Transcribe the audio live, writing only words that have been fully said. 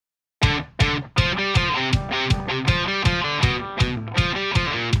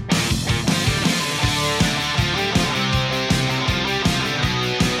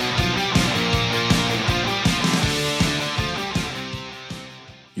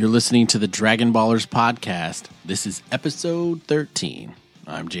You're listening to the Dragon Ballers podcast. This is episode 13.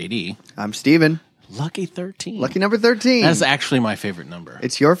 I'm JD. I'm Steven. Lucky 13. Lucky number 13. That's actually my favorite number.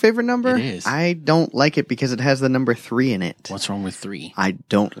 It's your favorite number? It is. I don't like it because it has the number 3 in it. What's wrong with 3? I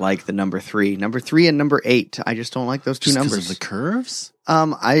don't like the number 3. Number 3 and number 8. I just don't like those two Just numbers. because of the curves?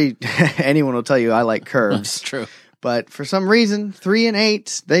 Anyone will tell you I like curves. That's true. But for some reason, 3 and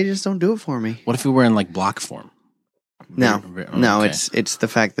 8, they just don't do it for me. What if we were in like block form? No, Okay. it's the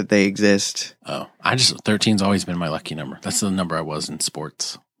fact that they exist. Oh, 13's always been my lucky number. That's the number I was in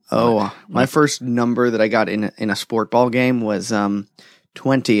sports. Oh, my first number that I got in a sport ball game was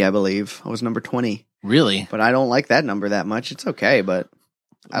 20, I believe. I was number 20. Really? But I don't like that number that much. It's okay, but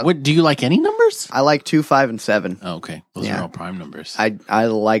What do you like any numbers? I like 2, 5, and 7. Oh, okay. Those Yeah. are all prime numbers. I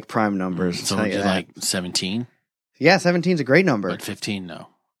like prime numbers. So I'll would tell you that. like 17? Yeah, 17's a great number. But 15, no.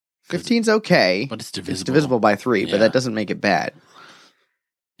 15's okay. But it's divisible. It's divisible by 3, Yeah. but that doesn't make it bad.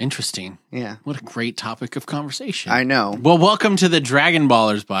 Interesting. Yeah. What a great topic of conversation. I know. Well, welcome to the Dragon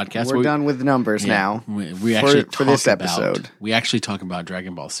Ballers podcast. We're done with numbers Yeah, now. We actually for this talk about- episode. we actually talk about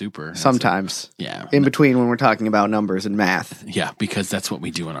Dragon Ball Super. Sometimes. Yeah. In between when we're talking about numbers and math. Yeah, because that's what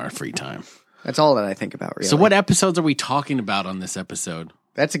we do in our free time. That's all that I think about, really. So what episodes are we talking about on this episode?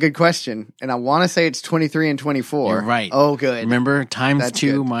 That's a good question. And I want to say it's 23 and 24. You're right. Oh, good. Remember, times That's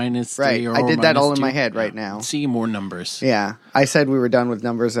 2 good. minus 3. Right. Or I did that all minus in my 2. head right now. See more numbers. Yeah. I said we were done with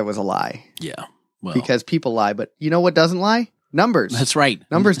numbers. That was a lie. Yeah. Well, Because people lie. But you know what doesn't lie? Numbers. that's right.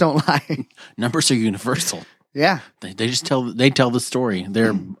 Numbers don't lie. Numbers are universal. Yeah. They just tell the story.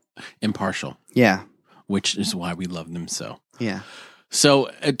 They're impartial, Yeah. which is why we love them so. Yeah.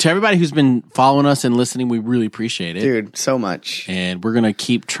 So, to everybody who's been following us and listening, we really appreciate it. Dude, so much. And we're going to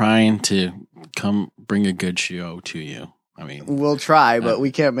keep trying to come bring a good show to you. I mean, We'll try, but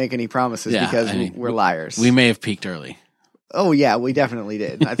we can't make any promises yeah, because I mean, we're liars. we may have peaked early. Oh, yeah, we definitely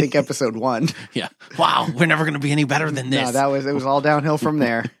did. I think episode 1. Yeah. Wow, we're never going to be any better than this. No, it was all downhill from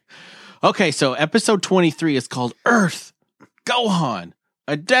there. Okay, so episode 23 is called Earth, Gohan,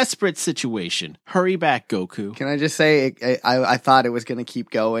 a desperate situation. Hurry back, Goku. Can I just say, I thought it was going to keep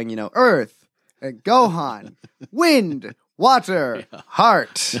going, Earth, Gohan, wind, water,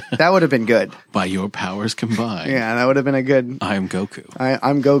 heart. That would have been good. By your powers combined. Yeah, that would have been a good. I am Goku.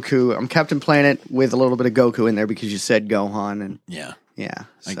 I'm Goku. I'm Captain Planet with a little bit of Goku in there because you said Gohan. And Yeah, yeah.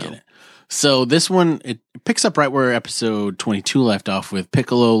 I get it. So this one, it picks up right where episode 22 left off with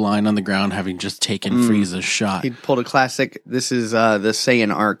Piccolo lying on the ground having just taken Frieza's shot. He pulled a classic. This is the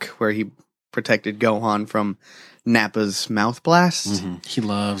Saiyan arc where he protected Gohan from Nappa's mouth blast. Mhm. He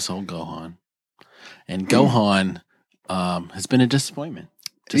loves old Gohan. And Gohan has been a disappointment,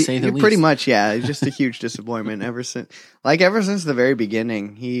 to say the least. Pretty much, yeah. It's just a huge disappointment ever since the very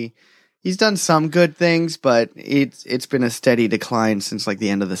beginning. He's done some good things, but it's been a steady decline since like the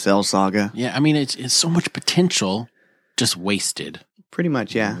end of the Cell Saga. Yeah, I mean, it's so much potential just wasted. Pretty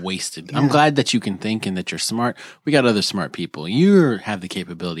much, yeah. Wasted. Yeah. I'm glad that you can think and that you're smart. We got other smart people. You have the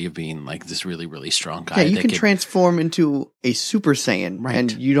capability of being like this really, really strong guy. Yeah, you that can could- transform into a Super Saiyan, Right.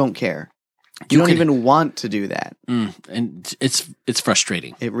 and you don't care. You don't could- even want to do that. and it's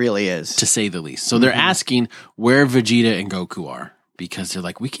frustrating, It really is. to say the least. So they're asking where Vegeta and Goku are because they're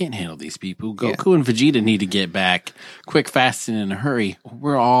like, we can't handle these people. Goku and Vegeta need to get back quick, fast, and in a hurry.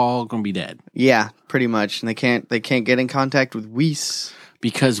 We're all going to be dead. Yeah, pretty much. And they can't get in contact with Whis.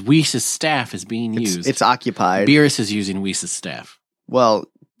 Because Whis' staff is being used. It's occupied. Beerus is using Whis' staff. Well,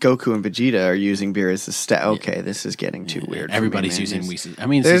 Goku and Vegeta are using Beerus' staff. Okay, this is getting too weird. for me, Everybody's man. using There's- Whis'. I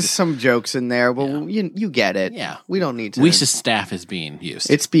mean, There's some jokes in there, but you get it. Yeah. We don't need to. Whis' staff is being used.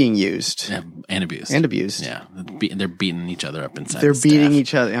 It's being used and abused. and abused. Yeah, they're beating each other up inside. They're the beating staff.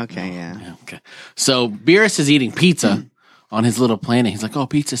 each other. Okay, yeah. Yeah, okay. So Beerus is eating pizza on his little planet. He's like, "Oh,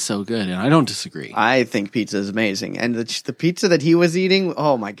 pizza's so good," and I don't disagree. I think pizza is amazing. And the pizza that he was eating,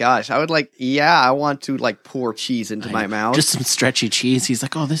 oh my gosh. I would I want to like pour cheese into my mouth. Just some stretchy cheese. He's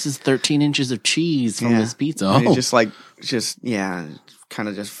like, "Oh, this is 13 inches of cheese from Yeah. this pizza." And Oh, it kind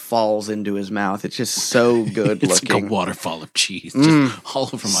of just falls into his mouth. It's just so good it's looking. like a waterfall of cheese just all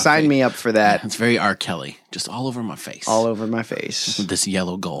over my face. Sign me up for that. It's very R. Kelly, just all over my face. All over my face. With this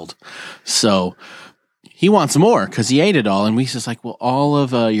yellow gold. So he wants more because he ate it all. And Whis is like, well, all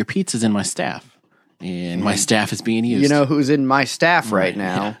of your pizza's in my staff. And my staff is being used. You know who's in my staff right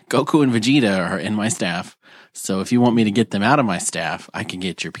now? Yeah. Goku and Vegeta are in my staff. So if you want me to get them out of my staff, I can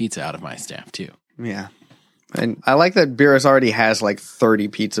get your pizza out of my staff too. Yeah. And I like that Beerus already has like 30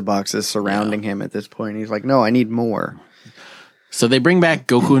 pizza boxes surrounding him at this point. He's like, no, I need more. So they bring back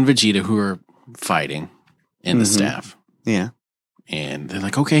Goku and Vegeta who are fighting in the staff. Yeah. And they're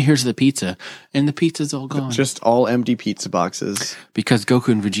like, okay, here's the pizza. And the pizza's all gone. Just all empty pizza boxes. Because Goku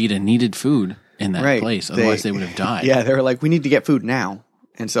and Vegeta needed food in that place. Otherwise, they would have died. Yeah, they were like, we need to get food now.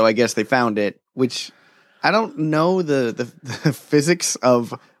 And so I guess they found it, which I don't know the physics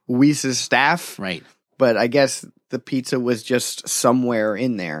of Whis' staff. Right. But I guess the pizza was just somewhere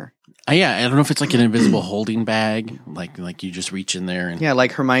in there. Yeah, I don't know if it's like an invisible holding bag. Like you just reach in there. And yeah,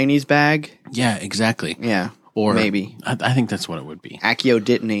 like Hermione's bag. Yeah, exactly. Yeah. Or maybe. I think that's what it would be. Accio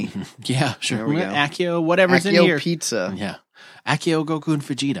Ditany. Yeah, sure. There we go. Accio, whatever's in here. Accio pizza. Yeah. Accio, Goku, and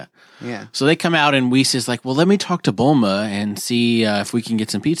Vegeta. Yeah. So they come out and Whis is like, well, let me talk to Bulma and see if we can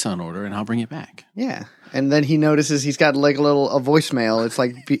get some pizza on order and I'll bring it back. Yeah. And then he notices he's got like a voicemail. It's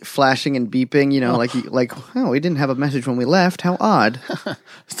like flashing and beeping, oh, we didn't have a message when we left. How odd.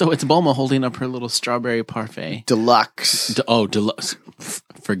 So it's Bulma holding up her little strawberry parfait. Deluxe. Deluxe.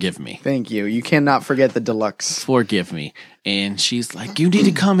 Forgive me. Thank you. You cannot forget the deluxe. Forgive me. And she's like, you need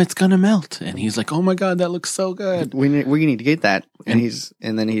to come. It's going to melt. And he's like, oh my God, that looks so good. We need to get that. And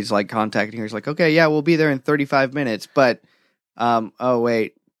then he's like contacting her. He's like, okay, yeah, we'll be there in 35 minutes. But, oh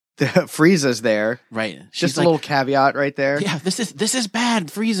wait. Frieza's there. Right. Just a little caveat right there. Yeah, this is bad.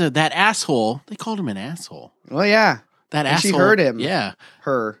 Frieza, that asshole. They called him an asshole. Well, yeah. That and asshole. She heard him. Yeah.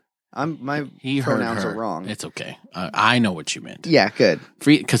 Her. My pronouns are wrong. It's okay. I know what you meant. Yeah, good.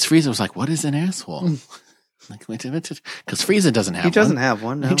 Because Frieza was like, what is an asshole? Because Frieza doesn't have one. He doesn't have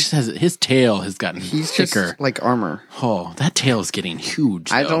one, no. He just has, his tail has gotten He's thicker. Just like armor. Oh, that tail is getting huge,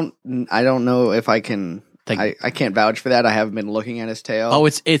 though. I don't know if I can... I can't vouch for that. I haven't been looking at his tail. Oh,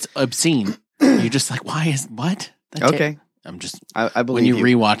 it's obscene. You're just like, what? Okay. I'm just. I believe when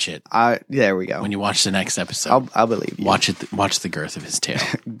you rewatch it. There we go. When you watch the next episode, I'll believe you. Watch it. Watch the girth of his tail.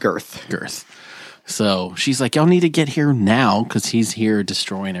 Girth. So she's like, y'all need to get here now because he's here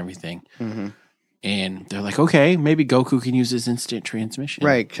destroying everything. Mm-hmm. And they're like, okay, maybe Goku can use his instant transmission.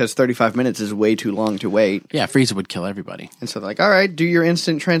 Right, because 35 minutes is way too long to wait. Yeah, Frieza would kill everybody. And so they're like, all right, do your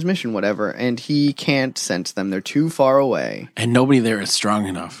instant transmission, whatever. And he can't sense them. They're too far away. And nobody there is strong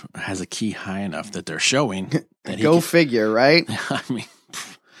enough, has a key high enough that they're showing. That Go figure, right? I mean,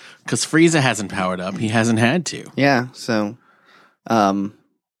 because Frieza hasn't powered up. He hasn't had to. Yeah, so...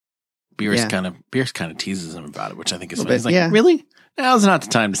 Beerus kind of teases him about it, which I think is funny. Bit, He's like, really? Now's not the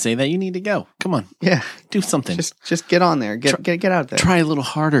time to say that. You need to go. Come on. Yeah. Do something. Just get on there. Get out there. Try a little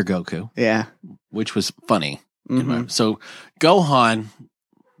harder, Goku. Yeah. Which was funny. Mm-hmm. So Gohan,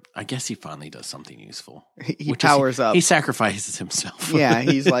 I guess he finally does something useful. He powers up. He sacrifices himself. Yeah.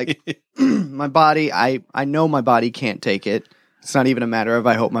 He's like, my body, I know my body can't take it. It's not even a matter of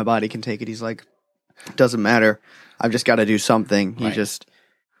I hope my body can take it. He's like, it doesn't matter. I've just got to do something. He just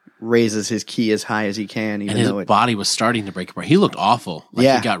raises his ki as high as he can, even and his though body was starting to break apart. He looked awful.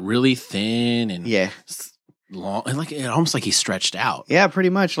 Like he got really thin and long, and like almost like he stretched out. Yeah,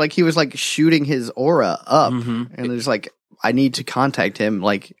 pretty much. Like he was like shooting his aura up, and there's like I need to contact him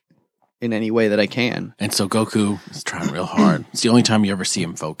like in any way that I can. And so Goku is trying real hard. It's the only time you ever see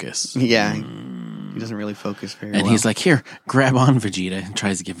him focus. Yeah, he doesn't really focus very well. And he's like, "Here, grab on Vegeta," and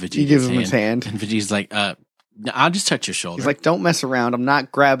tries to give Vegeta. He gives him his hand, and Vegeta's like, I'll just touch your shoulder. He's like, don't mess around. I'm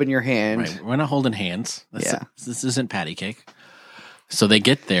not grabbing your hand. Right. We're not holding hands. This isn't patty cake. So they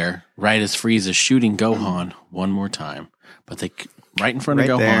get there right as Frieza's shooting Gohan one more time. But they right in front of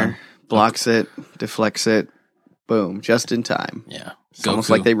Gohan. There, blocks it, deflects it. Boom. Just in time. Yeah. It's almost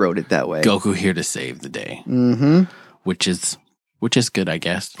like they wrote it that way. Goku here to save the day. Mm-hmm. Which is good, I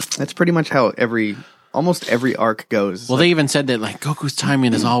guess. That's pretty much how almost every arc goes. Well, they even said that like Goku's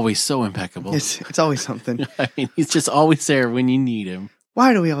timing is always so impeccable. It's always something. I mean, he's just always there when you need him.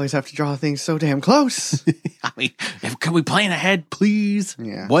 Why do we always have to draw things so damn close? I mean, can we plan ahead, please?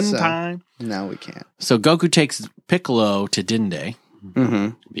 Yeah. One time. No, we can't. So Goku takes Piccolo to Dende.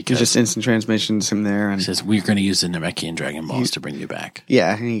 Mm-hmm. Because just instant transmissions him there, and says we're going to use the Namekian Dragon Balls to bring you back.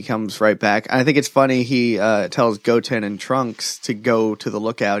 Yeah, and he comes right back. I think it's funny. He tells Goten and Trunks to go to the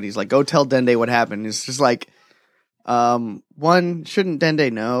lookout. He's like, "Go tell Dende what happened." It's just like, one, shouldn't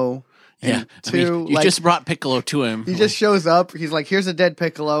Dende know? And yeah. two, I mean, you just brought Piccolo to him. He just shows up. He's like, "Here's a dead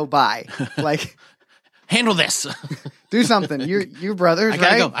Piccolo. Bye." Like, handle this. Do something. You're brothers,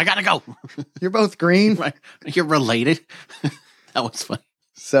 right? I gotta go. You're both green. Right. You're related. That was funny.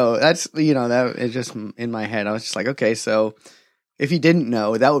 So that's, that it just in my head. I was just like, okay, so if he didn't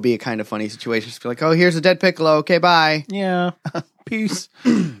know, that would be a kind of funny situation. Just be like, oh, here's a dead Piccolo. Okay, bye. Yeah. Peace.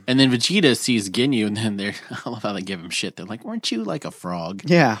 And then Vegeta sees Ginyu, and then I love how they give him shit. They're like, weren't you like a frog?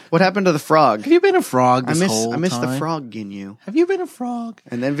 Yeah. What happened to the frog? Have you been a frog this whole time? I miss the frog, Ginyu. Have you been a frog?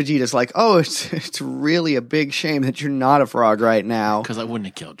 And then Vegeta's like, oh, it's really a big shame that you're not a frog right now. Because I wouldn't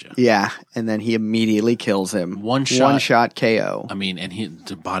have killed you. Yeah. And then he immediately kills him. One shot KO. I mean, and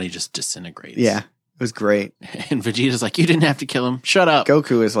the body just disintegrates. Yeah. It was great. And Vegeta's like, you didn't have to kill him. Shut up.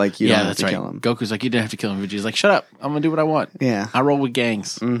 Goku is like, you don't have to kill him. Goku's like, you didn't have to kill him. Vegeta's like, shut up. I'm going to do what I want. Yeah. I roll with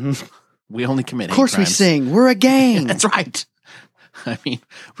gangs. Mm-hmm. We only commit hate Of course crimes. we sing. We're a gang. That's right. I mean,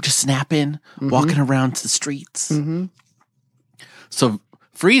 we're just snapping, walking around the streets. Mm-hmm. So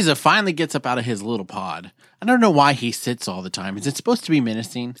Frieza finally gets up out of his little pod. I don't know why he sits all the time. Is it supposed to be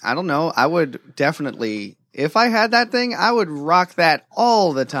menacing? I don't know. I would definitely... If I had that thing, I would rock that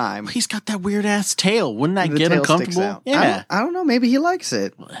all the time. He's got that weird ass tail. Wouldn't that The get tail him sticks comfortable? out. Yeah. I don't know. Maybe he likes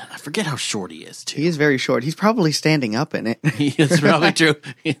it. I forget how short he is, too. He is very short. He's probably standing up in it. It's probably true.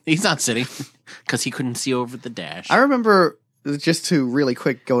 He's not sitting because he couldn't see over the dash. I remember, just to really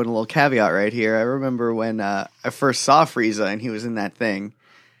quick go in a little caveat right here, I remember when I first saw Frieza and he was in that thing.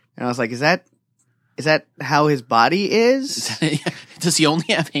 And I was like, is that how his body is? Does he only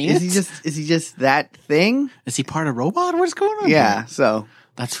have hands? Is he just that thing? Is he part of robot? What's going on? Yeah, here? so.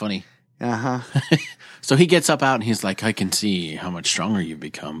 That's funny. Uh-huh. So he gets up out and he's like, I can see how much stronger you've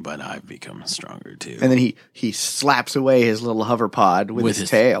become, but I've become stronger too. And then he slaps away his little hover pod with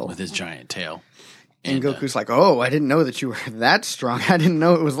his tail. With his giant tail. And Goku's like, oh, I didn't know that you were that strong. I didn't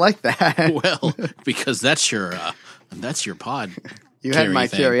know it was like that. Well, because that's your pod. You had my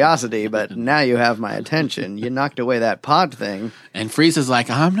curiosity, but now you have my attention. You knocked away that pod thing. And Frieza's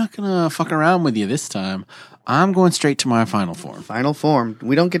like, I'm not going to fuck around with you this time. I'm going straight to my final form. Final form.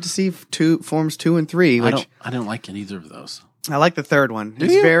 We don't get to see forms 2 and 3. Which I don't like either of those. I like the third one.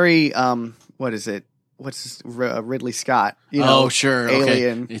 It's very, what is it? What's Ridley Scott? Sure.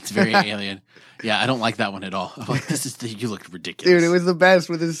 Alien. Okay. It's very alien. Yeah, I don't like that one at all. I'm like, you look ridiculous. Dude, it was the best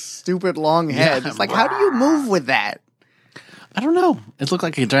with his stupid long head. It's like, how do you move with that? I don't know. It looked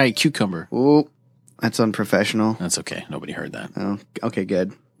like a giant cucumber. Ooh, that's unprofessional. That's okay. Nobody heard that. Oh, okay,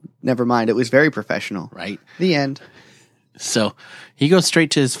 good. Never mind. It was very professional. Right? The end. So he goes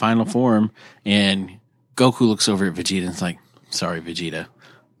straight to his final form, and Goku looks over at Vegeta and is like, sorry, Vegeta.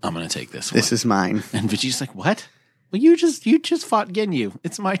 I'm going to take this one. This is mine. And Vegeta's like, what? Well, you just fought Ginyu.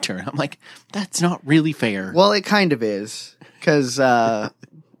 It's my turn. I'm like, that's not really fair. Well, it kind of is. Because,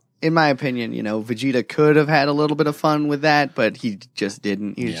 in my opinion, Vegeta could have had a little bit of fun with that, but he just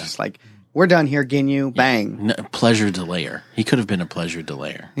didn't. He was just like, we're done here, Ginyu. Bang. No, pleasure delayer. He could have been a pleasure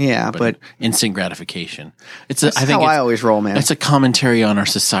delayer. Yeah, but instant gratification. I always roll, man. It's a commentary on our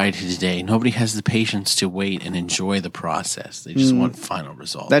society today. Nobody has the patience to wait and enjoy the process. They just want final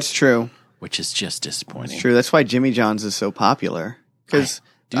result. That's true. Which is just disappointing. It's true. That's why Jimmy John's is so popular. Because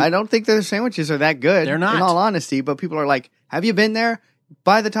I don't think their sandwiches are that good. They're not. In all honesty, but people are like, have you been there?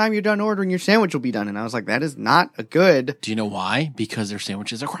 By the time you're done ordering, your sandwich will be done. And I was like, that is not a good. Do you know why? Because their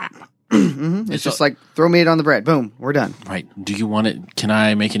sandwiches are crap. Mm-hmm. It's just like, throw meat on the bread. Boom, we're done. Right. Do you want it? Can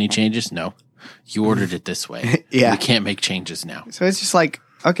I make any changes? No. You ordered it this way. Yeah. We can't make changes now. So it's just like,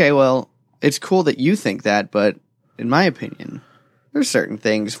 okay, well, it's cool that you think that, but in my opinion, there's certain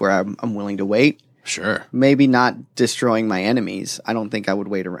things where I'm willing to wait. Sure. Maybe not destroying my enemies. I don't think I would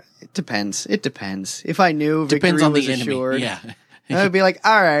wait around. It depends. If I knew victory was assured. Yeah. I would be like,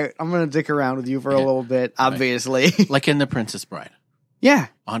 all right, I'm going to dick around with you for a little bit, obviously. Right. Like in The Princess Bride. Yeah.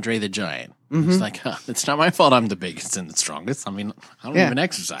 Andre the Giant. He's like, it's not my fault I'm the biggest and the strongest. I mean, I don't even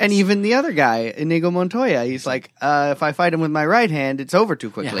exercise. And even the other guy, Inigo Montoya, he's like, if I fight him with my right hand, it's over too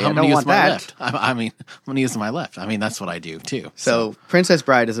quickly. I don't want that. Left. I mean, I'm going to use my left. I mean, that's what I do too. So Princess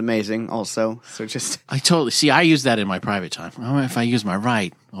Bride is amazing also. So just. I use that in my private time. If I use my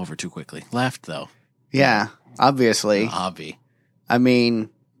right, over too quickly. Left though. Yeah, obviously. I mean,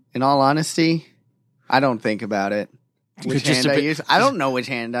 in all honesty, I don't think about it. Which hand I use? I don't know which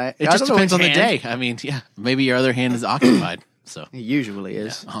hand It just depends on the day. I mean, yeah, maybe your other hand is occupied. So it usually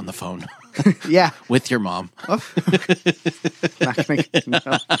is on the phone. Yeah, with your mom. No.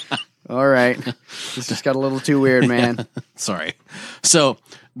 All right, this just got a little too weird, man. Sorry. So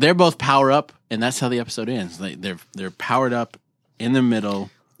they're both power up, and that's how the episode ends. They're powered up in the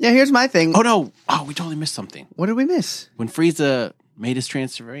middle. Yeah, here's my thing. Oh no! Oh, we totally missed something. What did we miss? When Frieza made his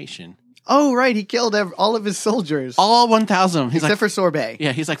transformation. Oh, right. He killed all of his soldiers. All 1,000 of them. Except for Sorbet.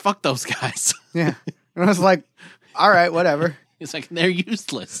 Yeah, he's like, fuck those guys. Yeah. And I was like, all right, whatever. He's like, they're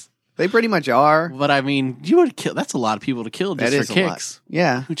useless. They pretty much are. But I mean, you would kill. That's a lot of people to kill just for kicks.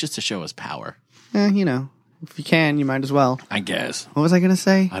 Yeah. Just to show his power. You know. If you can, you might as well. I guess. What was I going to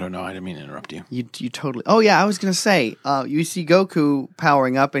say? I don't know. I didn't mean to interrupt you. You totally... Oh, yeah, I was going to say, you see Goku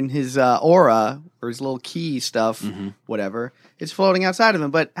powering up and his aura, or his little key stuff, whatever, it's floating outside of him.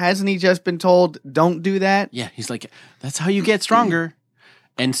 But hasn't he just been told, don't do that? Yeah, he's like, that's how you get stronger.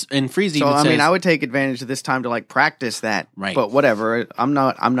 And Frieza So, even says, I would take advantage of this time to, like, practice that. Right. But whatever. I'm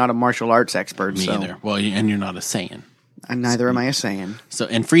not a martial arts expert, me so... either. Well, and you're not a Saiyan. And neither am I a Saiyan. So,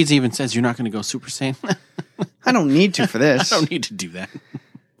 and Frieza even says, you're not going to go Super Saiyan? I don't need to for this. I don't need to do that.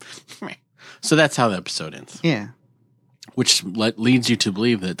 So that's how the episode ends. Yeah. Which leads you to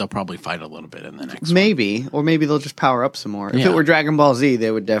believe that they'll probably fight a little bit in the next one. Maybe. Or maybe they'll just power up some more. If Yeah. it were Dragon Ball Z, they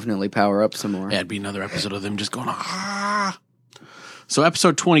would definitely power up some more. Yeah, it'd be another episode of them just going, ah. So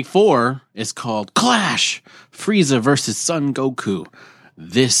episode 24 is called Clash, Frieza versus Son Goku.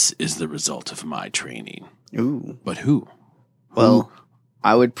 This is the result of my training. Ooh. But who? Well,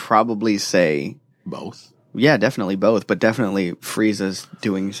 I would probably say... Both. Yeah, definitely both, but definitely Frieza's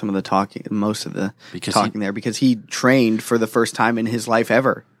doing some of the talking, most of the talking there, because he trained for the first time in his life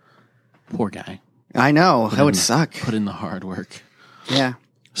ever. Poor guy. I know. That would suck. Put in the hard work. Yeah.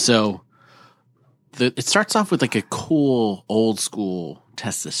 So it starts off with like a cool old school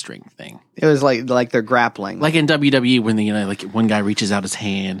test the strength thing. It was like they're grappling. Like in WWE when like one guy reaches out his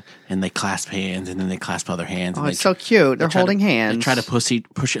hand and they clasp hands and then they clasp other hands. Oh, and it's so cute. They're holding hands. They try to push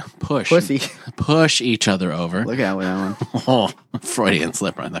Pussy. push each other over. Look out with that one. Oh, Freudian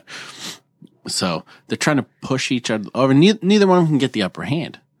slip right there. So they're trying to push each other over. Neither one of them can get the upper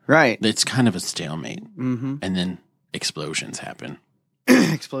hand. Right. It's kind of a stalemate. Mm-hmm. And then explosions happen.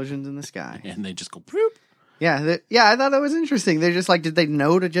 Explosions in the sky. And they just go, bloop. Yeah, I thought that was interesting. They're just like, did they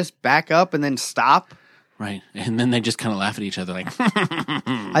know to just back up and then stop? Right. And then they just kind of laugh at each other like,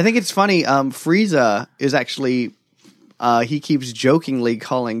 I think it's funny. Frieza is actually, he keeps jokingly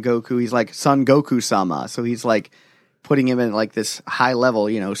calling Goku, he's like, Son Goku-sama. So he's like putting him in like this high level,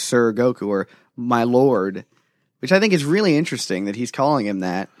 Sir Goku or my lord, which I think is really interesting that he's calling him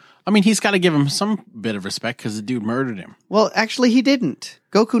that. I mean, he's got to give him some bit of respect because the dude murdered him. Well, actually, he didn't.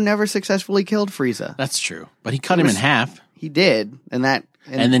 Goku never successfully killed Frieza. That's true. But he cut him in half. He did, and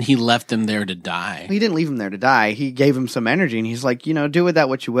then he left him there to die. He didn't leave him there to die. He gave him some energy, and he's like, do with that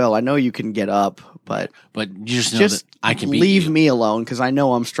what you will. I know you can get up, but you just know that I can beat you. Leave me alone because I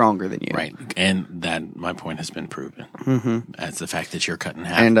know I'm stronger than you. Right, and that my point has been proven. Mm-hmm. That's the fact that you're cut in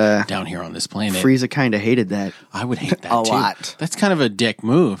half and, down here on this planet. Frieza kind of hated that. I would hate that a too. lot. That's kind of a dick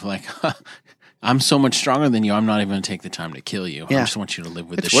move. Like, I'm so much stronger than you. I'm not even going to take the time to kill you. Yeah. I just want you to live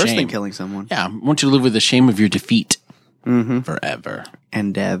with It's the shame. worse than killing someone. Yeah, I want you to live with the shame of your defeat forever.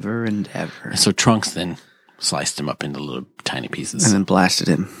 And ever. So Trunks then sliced him up into little tiny pieces And then blasted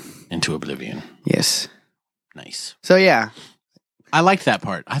him. into oblivion. Yes. Nice. So, yeah. I liked that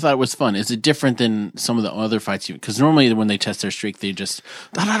part. I thought it was fun. Is it different than some of the other fights? Because normally when they test their streak, they just...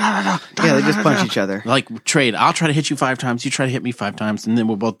 Yeah, they just punch each other. Like, trade. I'll try to hit you 5 times. You try to hit me 5 times. And then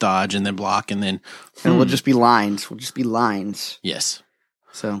we'll both dodge and then block and then... And we'll just be lines. Yes.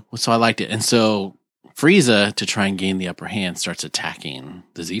 So I liked it. And so Frieza, to try and gain the upper hand, starts attacking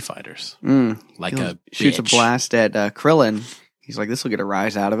the Z Fighters. Like a shoots a bitch. blast at Krillin. He's like, this will get a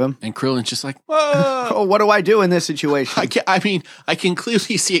rise out of him. And Krillin's just like, whoa. Oh, what do I do in this situation? I can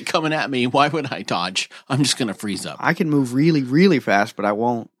clearly see it coming at me. Why would I dodge? I'm just going to freeze up. I can move really, really fast, but I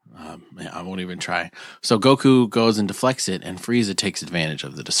won't. I won't even try. So Goku goes and deflects it, and Frieza takes advantage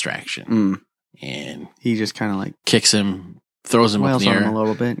of the distraction. And he just kind of like kicks him, throws him up in wails the on air. him a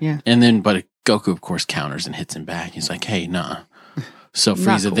little bit, yeah. And then, but Goku, of course, counters and hits him back. He's like, hey, nah. So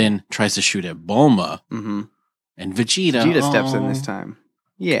Frieza cool. then tries to shoot at Bulma. And Vegeta steps in this time.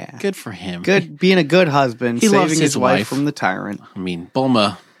 Yeah. Good for him. Good, being a good husband, He loves saving his his wife wife. from the tyrant. I mean,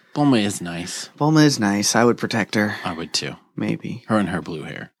 Bulma is nice. Bulma is nice. I would protect her. I would too. Maybe. Her and her blue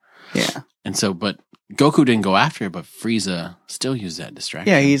hair. Yeah. And so, but Goku didn't go after her, but Frieza still used that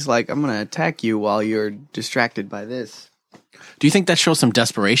distraction. Yeah, he's like, I'm going to attack you while you're distracted by this. Do you think that shows some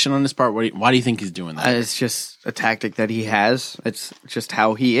desperation on his part? Why do you think he's doing that? It's just a tactic that he has. It's just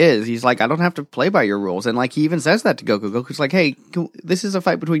how he is. He's like, I don't have to play by your rules. And like, he even says that to Goku. Goku's like, hey, this is a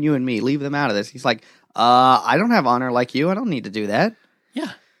fight between you and me. Leave them out of this. He's like, I don't have honor like you. I don't need to do that.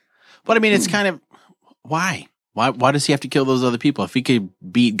 Yeah. But I mean, it's kind of, why? Why does he have to kill those other people? If he could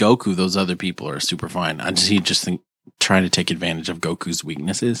beat Goku, those other people are super fine. He just think trying to take advantage of Goku's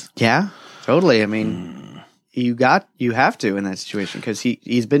weaknesses. Yeah, totally. I mean, you have to in that situation because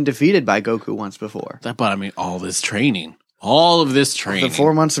he's been defeated by Goku once before. But I mean, all of this training. The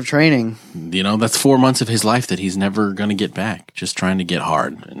 4 months of training. That's 4 months of his life that he's never going to get back. Just trying to get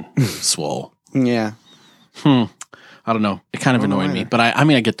hard and swole. Yeah. I don't know. It kind of annoyed me. But I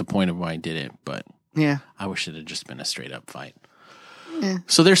mean, I get the point of why he did it. But Yeah. I wish it had just been a straight up fight. Yeah.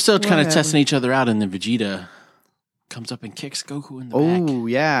 So they're still kind of Whatever. testing each other out, and then Vegeta comes up and kicks Goku in the back. Oh,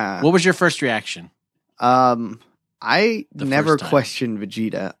 yeah. What was your first reaction? I The never first time. questioned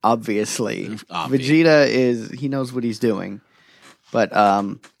Vegeta, obviously. Obvious. Vegeta he knows what he's doing. But,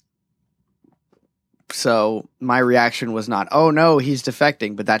 so my reaction was not, oh no, he's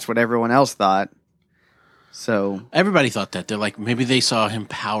defecting, but that's what everyone else thought. So, Everybody thought that. They're like, maybe they saw him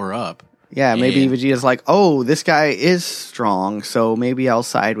power up. yeah, maybe And- Vegeta's like, oh, this guy is strong, so maybe I'll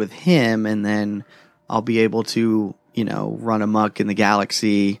side with him and then I'll be able to, run amok in the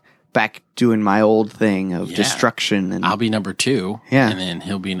galaxy, back doing my old thing of Yeah. destruction. And I'll be number 2. Yeah. And then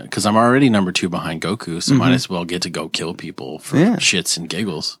he'll be, because I'm already number 2 behind Goku, so might as well get to go kill people for Yeah. shits and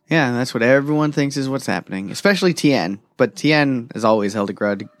giggles. yeah, that's what everyone thinks is what's happening, especially Tien. But Tien has always held a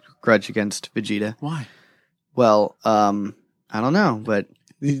grudge against Vegeta. Why? Well, I don't know, but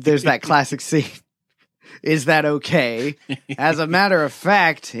there's that classic scene. Is that okay? As a matter of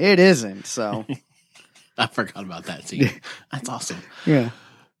fact, it isn't. So, I forgot about that scene. That's awesome. yeah.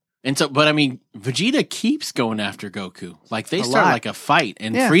 And so, but I mean, Vegeta keeps going after Goku. Like they A start lot. like a fight,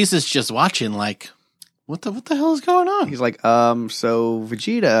 and Yeah. Frieza's just watching. Like, what the hell is going on? He's like, so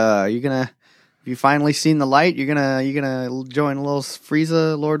Vegeta, are you gonna, have you finally seen the light? You gonna join a little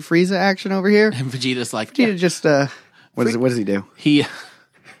Frieza, Lord Frieza action over here? And Vegeta's like, Vegeta just, what does he do? he.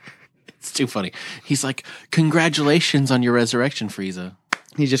 It's too funny. He's like, congratulations on your resurrection, Frieza.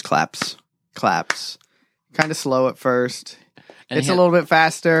 He just claps. Kind of slow at first. And It's he a little bit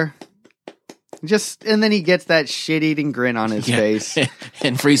faster. And then he gets that shit-eating grin on his Yeah. face.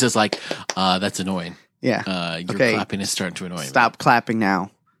 And Frieza's like, that's annoying. Yeah. Your Okay. clapping is starting to annoy me. Stop clapping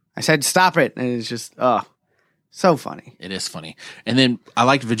now. I said stop it. And it's just, so funny. It is funny. And then I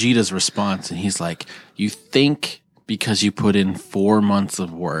liked Vegeta's response, and he's like, you think because you put in 4 months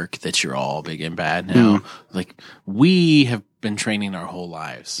of work that you're all big and bad now? Like, we have been training our whole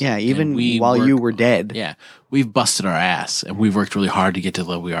lives. Yeah, even And we while work- you were dead. Yeah, we've busted our ass, and we've worked really hard to get to the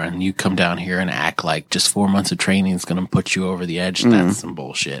level we are, and you come down here and act like just 4 months of training is going to put you over the edge. That's some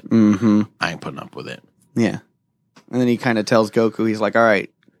bullshit. Mm-hmm. I ain't putting up with it. Yeah. And then he kind of tells Goku, he's like, all right,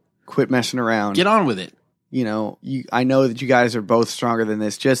 quit messing around. Get on with it. I know that you guys are both stronger than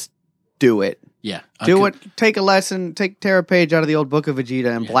this. Just do it. Yeah. Do it. Take a lesson. Tear a page out of the old book of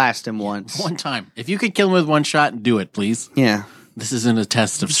Vegeta and blast him once. One time. If you could kill him with one shot, do it, please. Yeah. This isn't a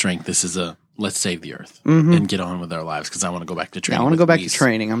test of strength. This is a let's save the earth and get on with our lives because I want to go back to Yeah, training. I want to with go back Whis. to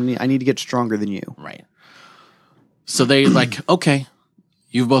training. I need to get stronger than you. Right. So they like, okay,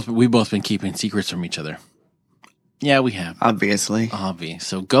 we've both been keeping secrets from each other. Yeah, we have. Obviously. Obvious.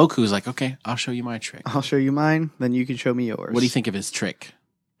 So Goku's like, okay, I'll show you my trick. I'll show you mine, then you can show me yours. What do you think of his trick?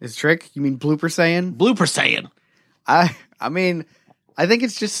 His trick? You mean Blooper Saiyan? Blooper Saiyan. I mean, I think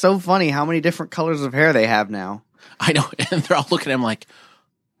it's just so funny how many different colors of hair they have now. I know. And they're all looking at him like,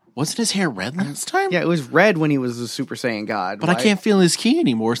 wasn't his hair red last time? Yeah, it was red when he was a Super Saiyan God. But I can't feel his ki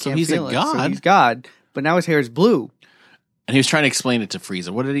anymore, so Can't he's a feel it, god. So he's God, but now his hair is blue. And he was trying to explain it to Frieza.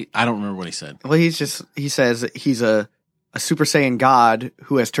 What did he? I don't remember what he said. Well, he says he's a Super Saiyan God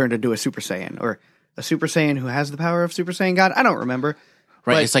who has turned into a Super Saiyan, or a Super Saiyan who has the power of Super Saiyan God. I don't remember.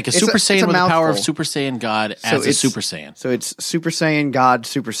 Right, But it's like a it's Super it's Saiyan with the power of mouthful. Super Saiyan God So as a it's- Super Saiyan. So it's Super Saiyan God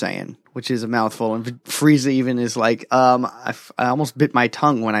Super Saiyan, which is a mouthful. And Frieza even is like, I almost bit my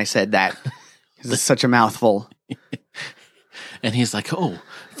tongue when I said that. 'Cause it's such a mouthful. And he's like, oh,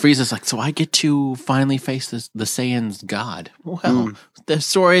 Frieza's like, so I get to finally face the Saiyan's God. Well, the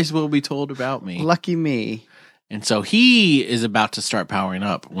stories will be told about me. Lucky me. And so he is about to start powering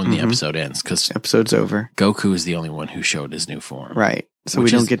up when the episode ends because Episode's over. Goku is the only one who showed his new form. Right. So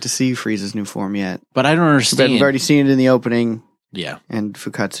Which we is- don't get to see Frieza's new form yet. But I don't But understand. we've already seen it in the opening, Yeah. and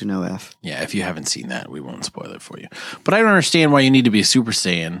Fukatsu no F. Yeah. If you haven't seen that, we won't spoil it for you. But I don't understand why you need to be a Super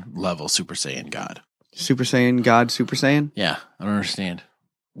Saiyan level Super Saiyan God. Super Saiyan God Super Saiyan? Yeah. I don't understand.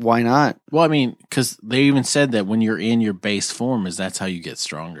 Why not? Well, I mean, because they even said that when you're in your base form, that's how you get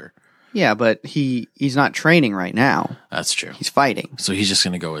stronger. Yeah, but he's not training right now. That's true. He's fighting. So he's just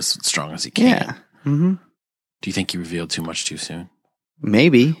going to go as strong as he can. Yeah. Mm-hmm. Do you think he revealed too much too soon?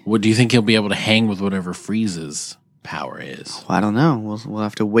 Maybe. What do you think he'll be able to hang with whatever Frieza's power is? Well, I don't know. We'll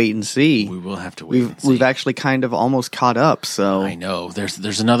have to wait and see. We will have to wait and see. We've actually kind of almost caught up. So I know.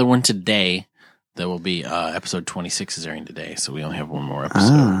 There's another one today that will be episode 26 is airing today, so we only have one more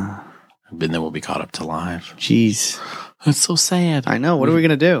episode. And then we'll be caught up to live. Jeez, It's so sad. I know. What are we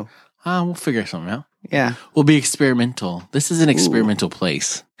gonna do? We'll figure something out. Yeah, We'll be experimental. This is an experimental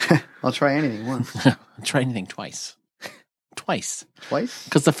place. I'll try anything once, Try anything twice. Twice. twice.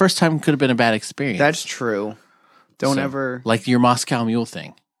 Because the first time could have been a bad experience. That's true. Don't So, ever. Like your Moscow Mule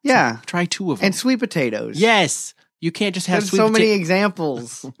thing. Yeah. Try 2 of them. And sweet potatoes. Yes. You can't just have There's sweet so many potatoes.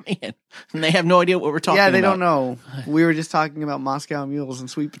 examples. Man, and they have no idea what we're talking about. Yeah, they don't know. We were just talking about Moscow mules and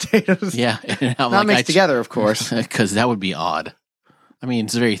sweet potatoes. Yeah. And how, Not mixed together, of course. Because that would be odd. I mean,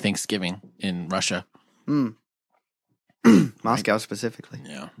 it's very Thanksgiving in Russia. Moscow specifically.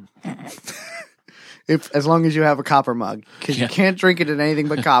 Yeah. As long as you have a copper mug, because Yeah. you can't drink it in anything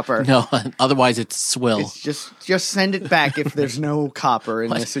but copper. No, otherwise it's swill. It's just send it back if there's no copper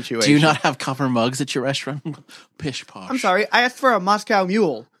in this situation. Do you not have copper mugs at your restaurant? Pish posh. I'm sorry, I asked for a Moscow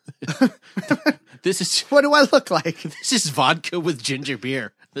mule. This is What do I look like? this is vodka with ginger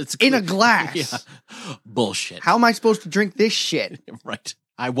beer. That's In a good. glass. Yeah. Bullshit. How am I supposed to drink this shit? Right.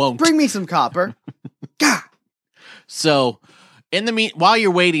 I won't. Bring me some copper. Gah! So, while you're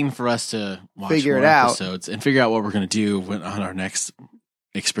waiting for us to watch Figure more it out. episodes and figure out what we're going to do on our next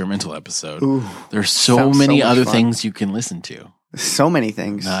experimental episode, Ooh, there's so sounds so many much other fun. things you can listen to. so many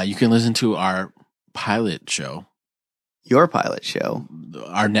things. You can listen to our pilot show, Your pilot show.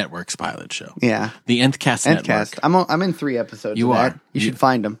 our network's pilot show, Yeah. the Nthcast Network. Nthcast. I'm in 3 episodes You of that. are. You should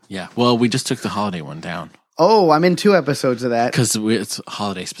find them. Yeah. Well, we just took the holiday one down Oh, I'm in 2 episodes of that. because it's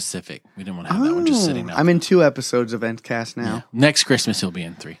holiday specific. We didn't want to have that one just sitting out. I'm in 2 episodes of Nthcast now. Yeah. Next Christmas, he'll be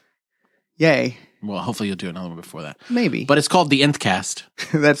in 3. Yay. Well, hopefully you'll do another one before that. Maybe. But it's called the Nthcast.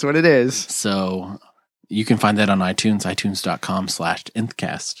 That's what it is. So you can find that on iTunes,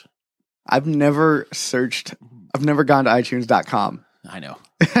 itunes.com/Nthcast. I've never gone to iTunes.com. I know.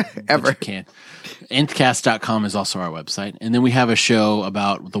 Ever. But you can't. Nthcast.com is also our website. And then we have a show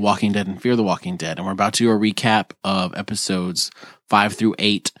about The Walking Dead and Fear the Walking Dead. And we're about to do a recap of episodes 5 through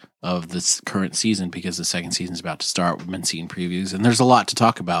 8 of this current season because the second season is about to start. We've been seeing previews and there's a lot to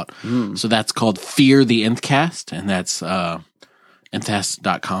talk about. So that's called Fear the Nthcast. And that's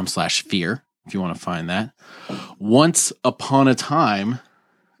nthcast.com/fear if you want to find that. Once Upon a Time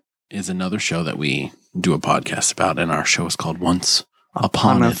is another show that we do a podcast about. And our show is called Once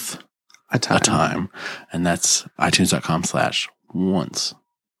Uponeth A a time. time, and that's itunes.com/once.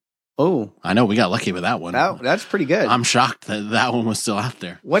 Oh, I know we got lucky with that one. that's pretty good. I'm shocked that one was still out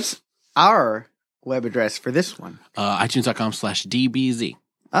there. What's our web address for this one? itunes.com/dbz.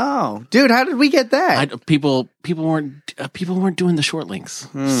 Oh, dude, how did we get that? People weren't doing the short links,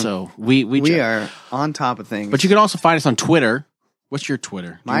 so we are on top of things. But you can also find us on Twitter. What's your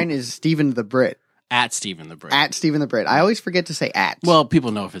Twitter? Mine is Stephen the Brit. At Stephen the Brit. At Stephen the Brit. I always forget to say at. Well,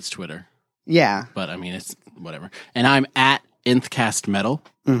 people know if it's Twitter, yeah. but I mean it's whatever. And I'm at Nthcast Metal,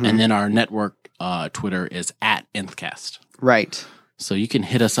 and then our network Twitter is at Nthcast. Right. So you can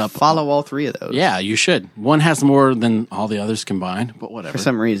hit us up. Follow all 3 of those. Yeah, you should. One has more than all the others combined, but whatever. For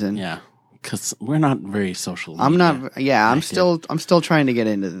some reason. Yeah, because we're not very social. I'm media not. Yeah, I'm active. still trying to get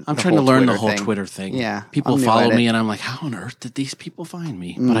into. I'm the trying to whole learn the Twitter whole thing. Twitter thing. Yeah, people I'm new follow at me, it. and I'm like, how on earth did these people find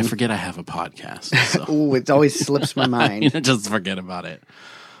me? But I forget I have a podcast. So Ooh, it always slips my mind. just forget about it.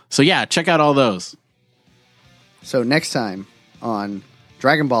 So yeah, check out all those. So next time on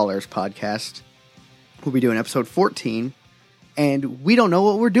Dragon Ballers podcast, we'll be doing episode 14, and we don't know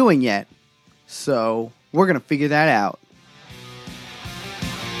what we're doing yet. So we're gonna figure that out.